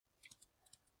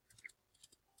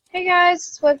Hey guys,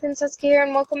 it's Web Princess here,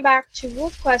 and welcome back to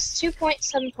Wolf Quest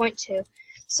 2.7.2.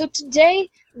 So today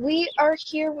we are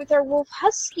here with our wolf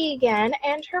Husky again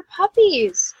and her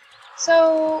puppies.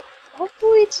 So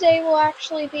hopefully today we'll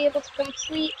actually be able to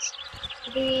complete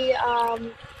the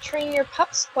Train Your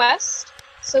Pups quest,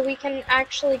 so we can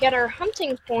actually get our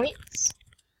hunting points.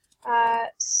 Yeah,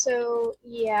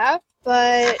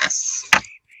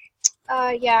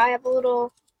 I have a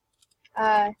little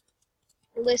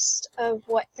list of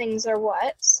what things are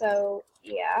what, so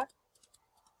yeah,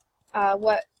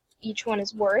 what each one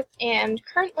is worth. And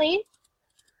currently,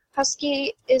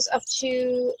 Husky is up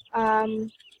to 2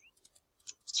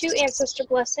 ancestor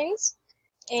blessings,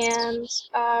 and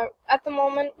at the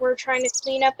moment we're trying to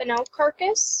clean up an elk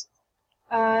carcass,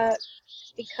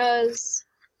 because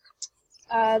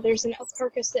there's an elk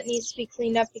carcass that needs to be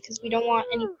cleaned up because we don't want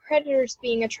any predators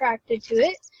being attracted to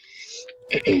it.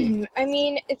 I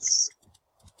mean,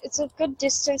 it's a good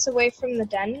distance away from the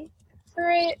den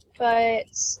for it, but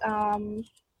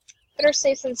better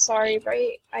safe than sorry,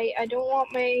 right? I don't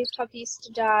want my puppies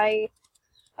to die,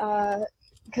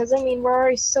 because I mean we're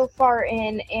already so far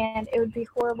in, and it would be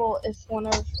horrible if one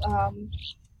of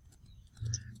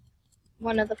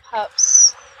the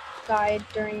pups died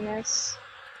during this,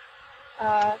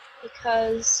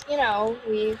 because you know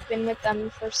we've been with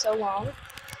them for so long.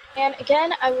 And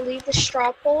again, I will leave the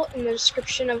straw poll in the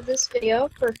description of this video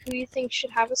for who you think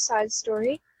should have a side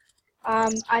story.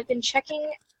 I've been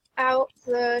checking out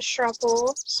the straw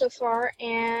poll so far,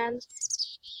 and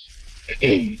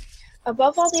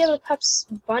above all the other pups,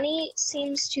 Bunny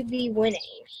seems to be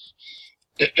winning.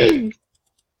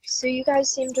 So you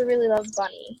guys seem to really love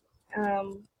Bunny.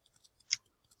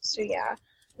 So yeah.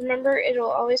 Remember,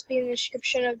 it'll always be in the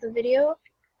description of the video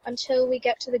until we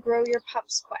get to the Grow Your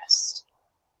Pups quest.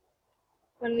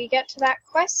 When we get to that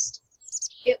quest,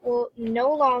 it will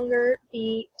no longer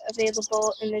be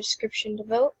available in the description to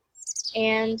vote,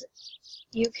 and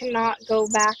you cannot go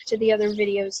back to the other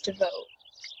videos to vote,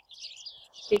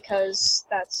 because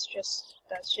that's just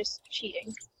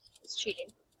cheating. It's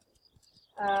cheating.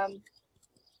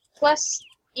 Plus,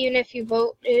 even if you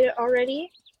voted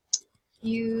already,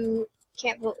 you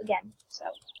can't vote again. So,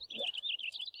 yeah.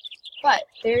 But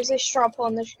there's a straw poll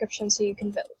in the description so you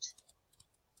can vote.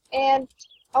 And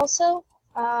also,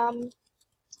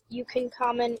 you can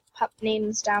comment pup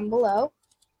names down below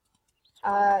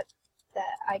that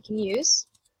I can use,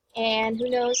 and who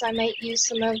knows, I might use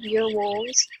some of your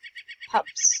wolves'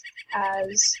 pups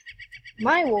as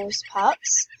my wolves'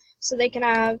 pups, so they can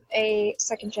have a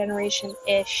second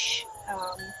generation-ish.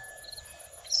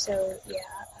 So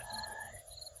yeah,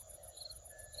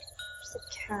 there's the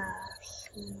calf.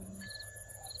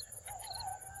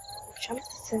 Jump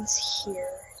the fence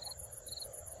here.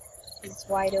 It's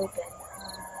wide open.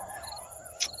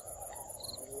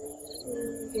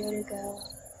 Here to go.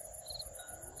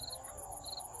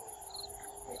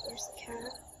 Right, where's the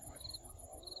cat?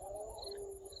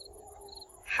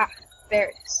 Ha! There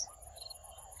it is.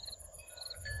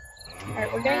 Alright,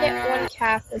 we're gonna get one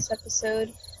calf this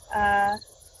episode.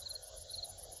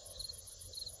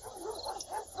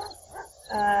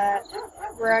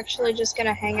 We're actually just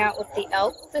gonna hang out with the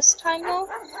elk this time though.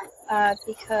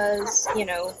 Because, you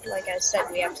know, like I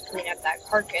said, we have to clean up that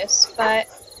carcass. But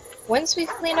once we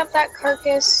clean up that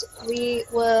carcass, we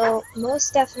will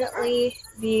most definitely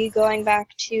be going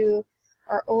back to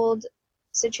our old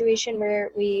situation where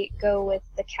we go with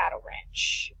the cattle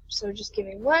ranch. So just give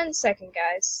me 1 second,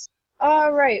 guys.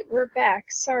 Alright, we're back.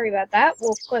 Sorry about that.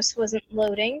 Wolf Quest wasn't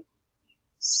loading.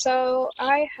 So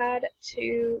I had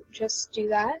to just do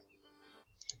that.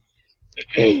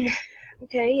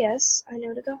 Okay, yes, I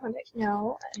know to go hunt it.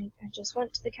 No, I just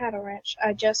went to the cattle ranch.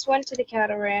 I just went to the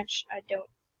cattle ranch. I don't...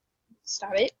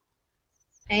 Stop it.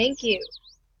 Thank you.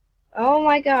 Oh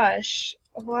my gosh.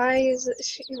 Why is it...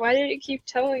 Why did it keep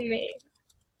telling me?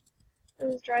 It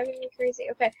was driving me crazy.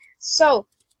 Okay, so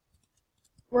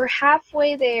we're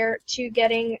halfway there to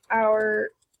getting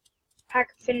our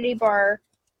pack affinity bar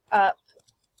up.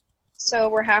 So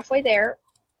we're halfway there,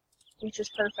 which is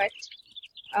perfect.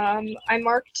 I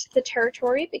marked the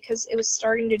territory because it was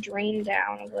starting to drain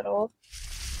down a little.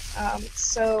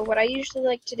 So what I usually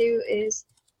like to do is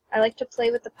I like to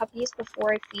play with the puppies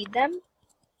before I feed them,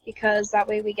 because that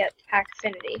way we get pack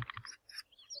affinity.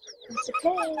 It's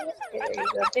okay. There you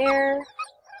go there.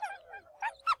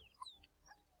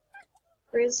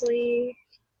 Grizzly.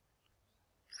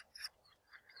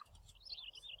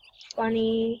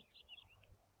 Bunny.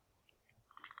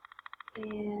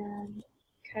 And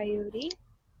coyote.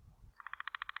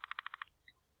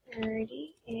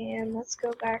 Alrighty, and let's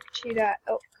go back to that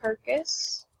elk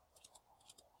carcass.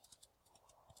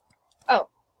 Oh,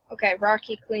 Okay,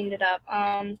 Rocky cleaned it up.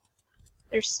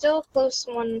 There's still a close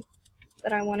one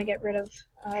that I want to get rid of,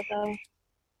 though.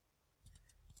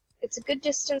 It's a good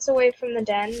distance away from the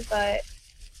den, but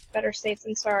better safe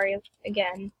than sorry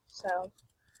again, so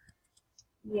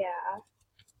yeah.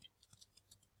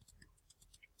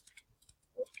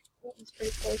 That one's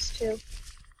pretty close too.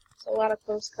 There's a lot of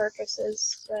close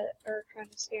carcasses that are kind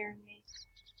of scaring me.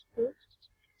 Ooh.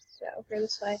 So over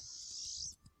this way.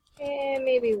 And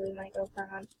maybe we might go for a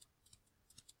hunt.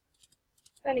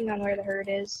 Depending on where the herd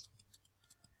is.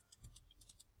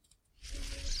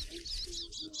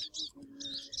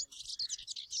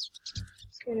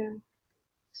 Just gonna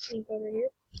sneak over here.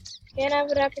 Can't have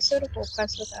an episode of Full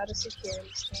Quest without a security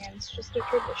scan. It's just a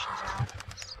tradition now.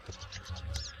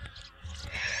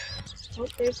 Oh,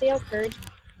 there's the elk herd.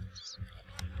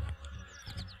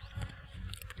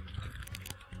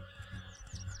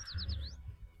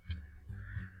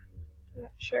 I'm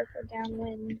not sure if we're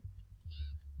downwind.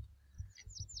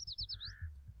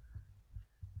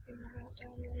 We're not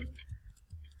downwind.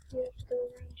 You have to go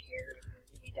around here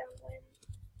and be downwind.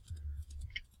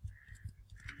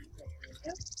 There we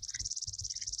go.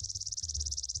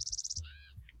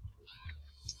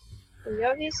 We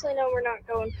obviously know we're not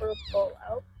going for a full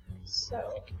out,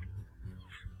 so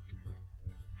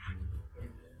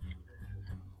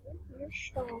you're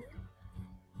strong.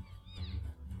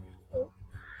 Oh,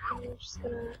 I'm just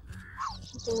gonna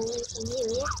keep away from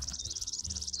you.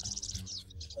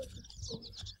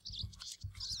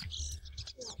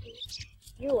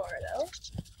 You are though.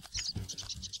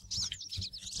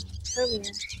 Come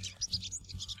here.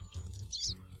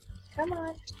 Come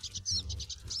on.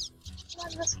 Come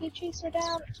on, Husky, chase her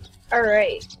down.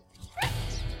 Alright.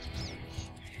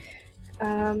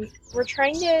 We're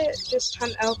trying to just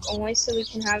hunt elk only so we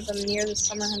can have them near the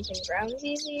summer hunting grounds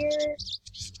easier.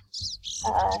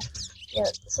 Yeah,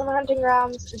 summer hunting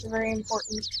grounds is a very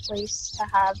important place to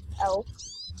have elk,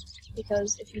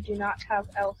 because if you do not have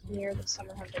elk near the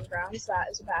summer hunting grounds, that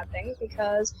is a bad thing,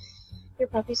 because your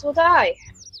puppies will die.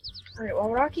 Alright, while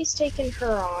Rocky's taking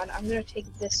her on, I'm gonna take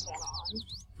this one on.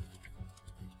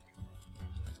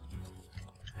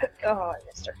 Oh, I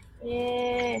missed her.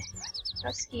 Yeah,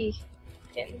 Husky,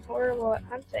 getting horrible at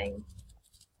hunting.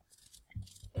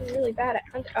 Getting really bad at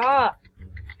hunting. Ah!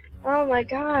 Oh my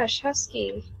gosh,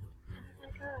 Husky. Oh my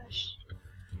gosh.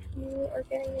 You are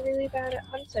getting really bad at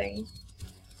hunting.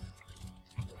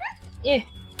 Yeah.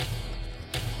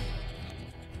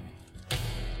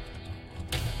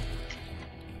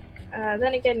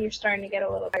 Then again, you're starting to get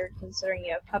a little tired considering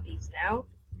you have puppies now.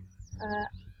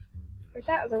 Where'd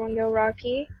that other one go,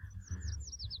 Rocky?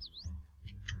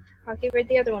 Rocky, where'd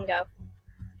the other one go?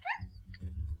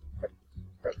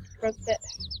 Broke it.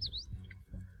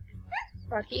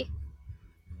 Rocky?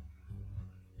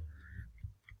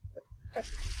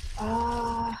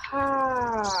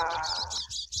 Aha!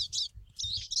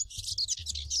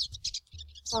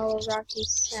 Follow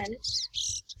Rocky's scent.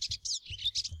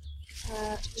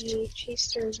 We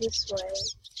chased her this way.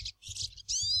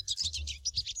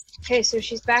 Okay, so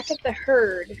she's back at the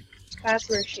herd. That's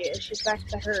where she is. She's back at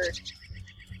the herd.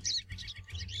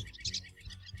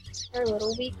 Our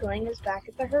little weakling is back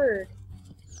at the herd.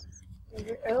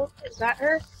 Oh, is that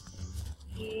her?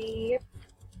 Yep,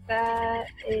 that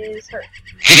is her.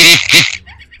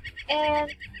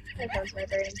 And my phone's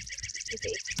vibrating.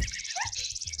 Okay.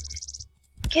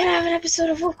 Can't have an episode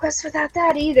of Wolf Quest without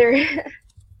that either.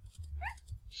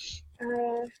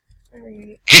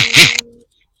 Alright.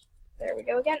 There we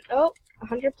go again. Oh,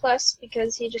 100 plus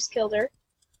because he just killed her.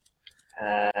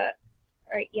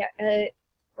 Alright, yeah.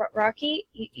 Rocky,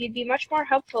 you'd be much more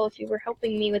helpful if you were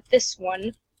helping me with this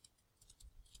one.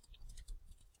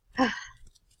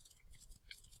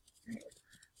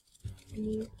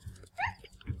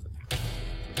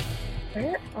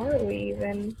 Where are we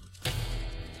even?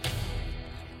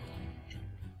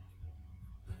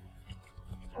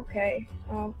 Okay,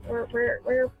 we're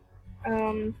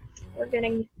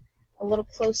getting a little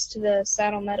close to the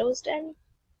Saddle Meadows den,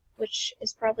 which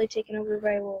is probably taken over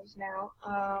by wolves now.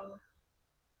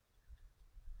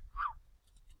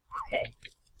 Okay,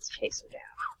 let's chase her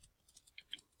down.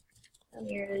 Come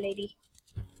here, lady.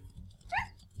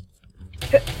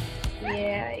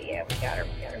 Yeah, we got her.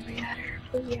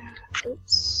 Oh yeah,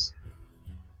 oops.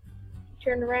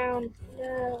 Turn around,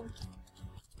 no.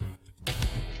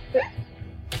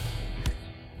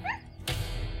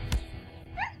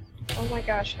 Oh my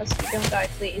gosh, Husky, don't die,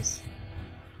 please.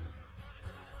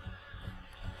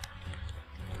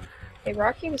 Okay,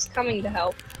 Rocky was coming to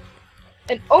help.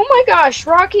 And oh my gosh,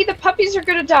 Rocky, the puppies are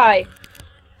gonna die.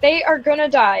 They are gonna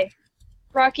die.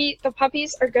 Rocky, the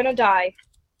puppies are gonna die.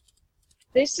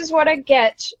 This is what I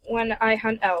get when I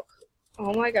hunt elk.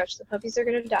 Oh my gosh, the puppies are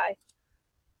gonna die.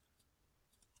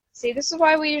 See, this is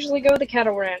why we usually go to the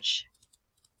cattle ranch.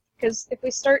 Because if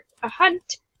we start a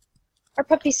hunt, our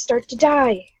puppies start to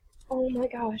die. Oh my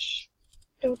gosh.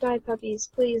 Don't die, puppies,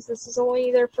 please. This is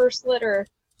only their first litter.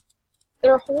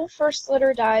 Their whole first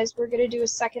litter dies, we're gonna do a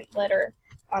second litter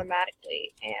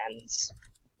automatically. And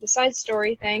the side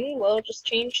story thing will just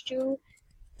change to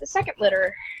the second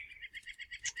litter.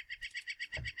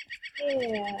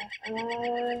 Yeah, alrighty,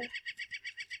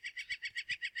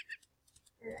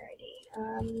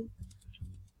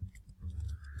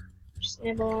 just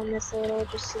nibble on this a little,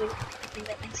 just so that I can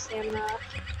get my stamina up.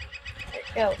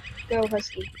 There, go,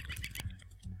 husky.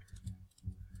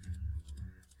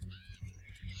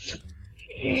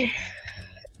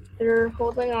 They're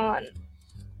holding on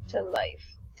to life.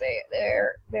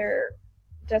 They're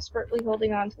desperately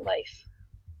holding on to life.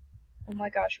 Oh my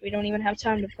gosh, we don't even have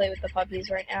time to play with the puppies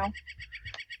right now.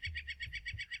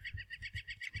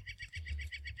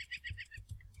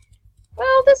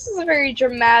 Well, this is a very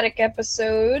dramatic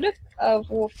episode of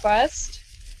Wolf Quest.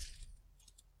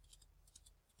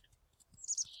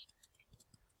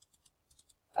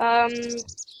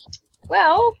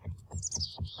 Well,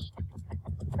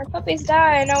 our puppies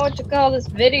die. I know what to call this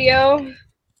video.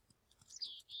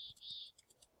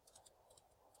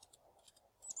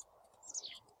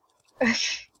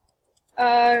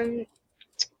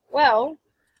 Well,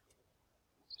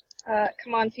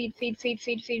 come on, feed.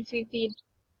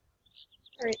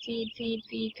 Alright,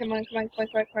 feed, come on, come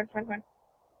on.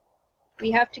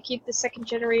 We have to keep the second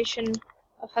generation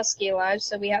of husky alive,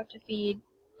 so we have to feed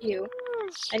you.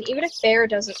 And even if Bear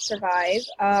doesn't survive,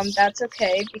 that's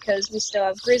okay, because we still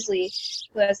have Grizzly,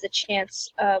 who has the chance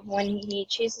of, when he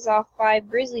chases off 5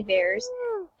 grizzly bears,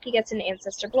 he gets an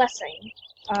ancestor blessing.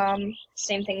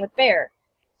 Same thing with Bear.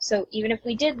 So even if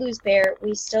we did lose Bear,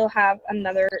 we still have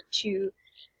another to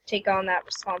take on that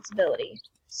responsibility.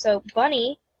 So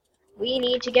Bunny, we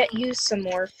need to get you some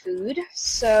more food,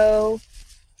 so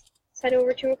let's head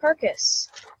over to a carcass.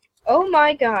 Oh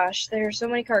my gosh, there are so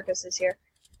many carcasses here.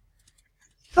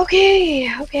 Okay.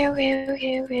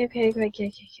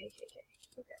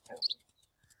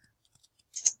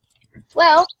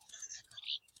 Well,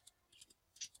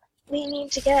 we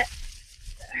need to get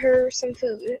her some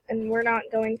food, and we're not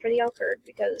going for the elk herd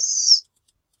because,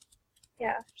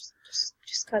 yeah,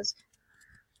 just cause.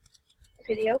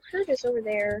 Okay, the elk herd is over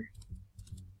there.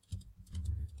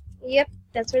 Yep,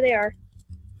 that's where they are.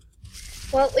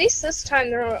 Well, at least this time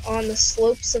they're on the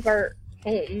slopes of our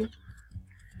home,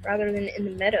 rather than in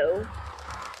the meadow.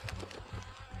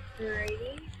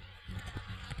 Alrighty.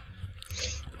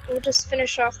 We'll just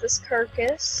finish off this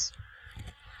carcass.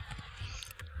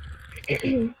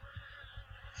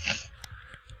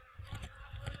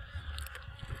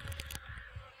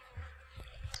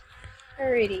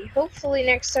 Alrighty, hopefully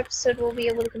next episode we'll be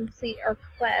able to complete our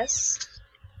quest.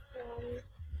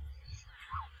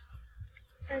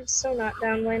 I'm so not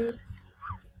downwind.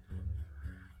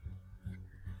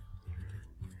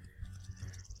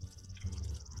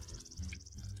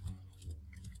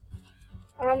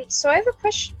 So I have a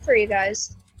question for you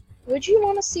guys. Would you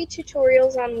want to see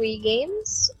tutorials on Wii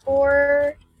games,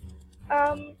 or,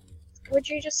 would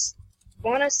you just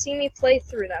want to see me play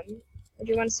through them? Would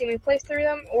you want to see me play through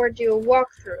them, or do a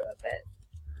walkthrough of it?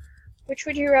 Which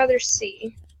would you rather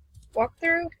see?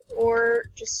 Walkthrough, or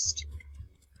just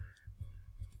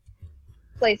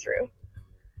playthrough?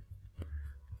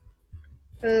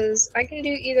 Because I can do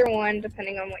either one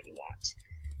depending on what you want.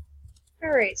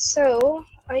 Alright, so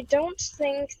I don't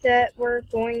think that we're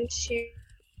going to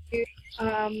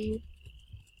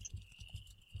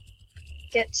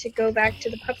get to go back to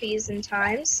the puppies in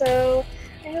time, so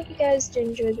I hope you guys did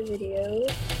enjoy the video.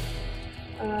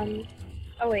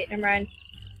 Oh wait, never mind,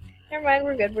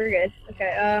 we're good.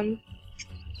 Okay,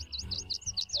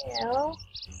 yeah.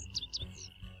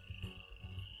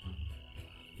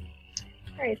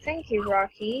 Alright, thank you,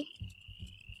 Rocky.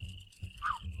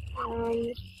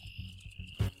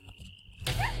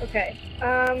 Okay,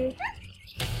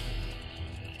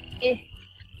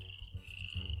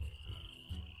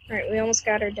 Alright, we almost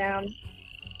got her down.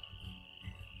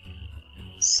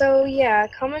 So yeah,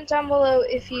 comment down below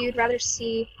if you'd rather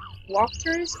see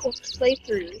walkthroughs or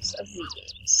playthroughs of Wii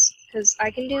games, because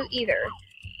I can do either.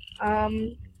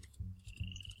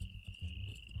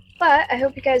 But I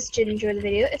hope you guys did enjoy the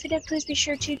video. If you did, please be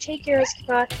sure to take your husky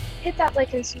paw, hit that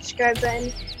like and subscribe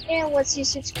button, and once you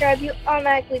subscribe, you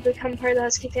automatically become part of the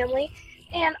Husky family,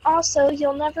 and also,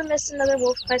 you'll never miss another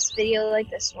Wolf Quest video like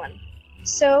this one.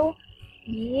 So,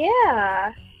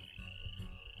 yeah.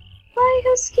 Bye,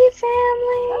 Husky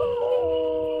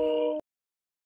family!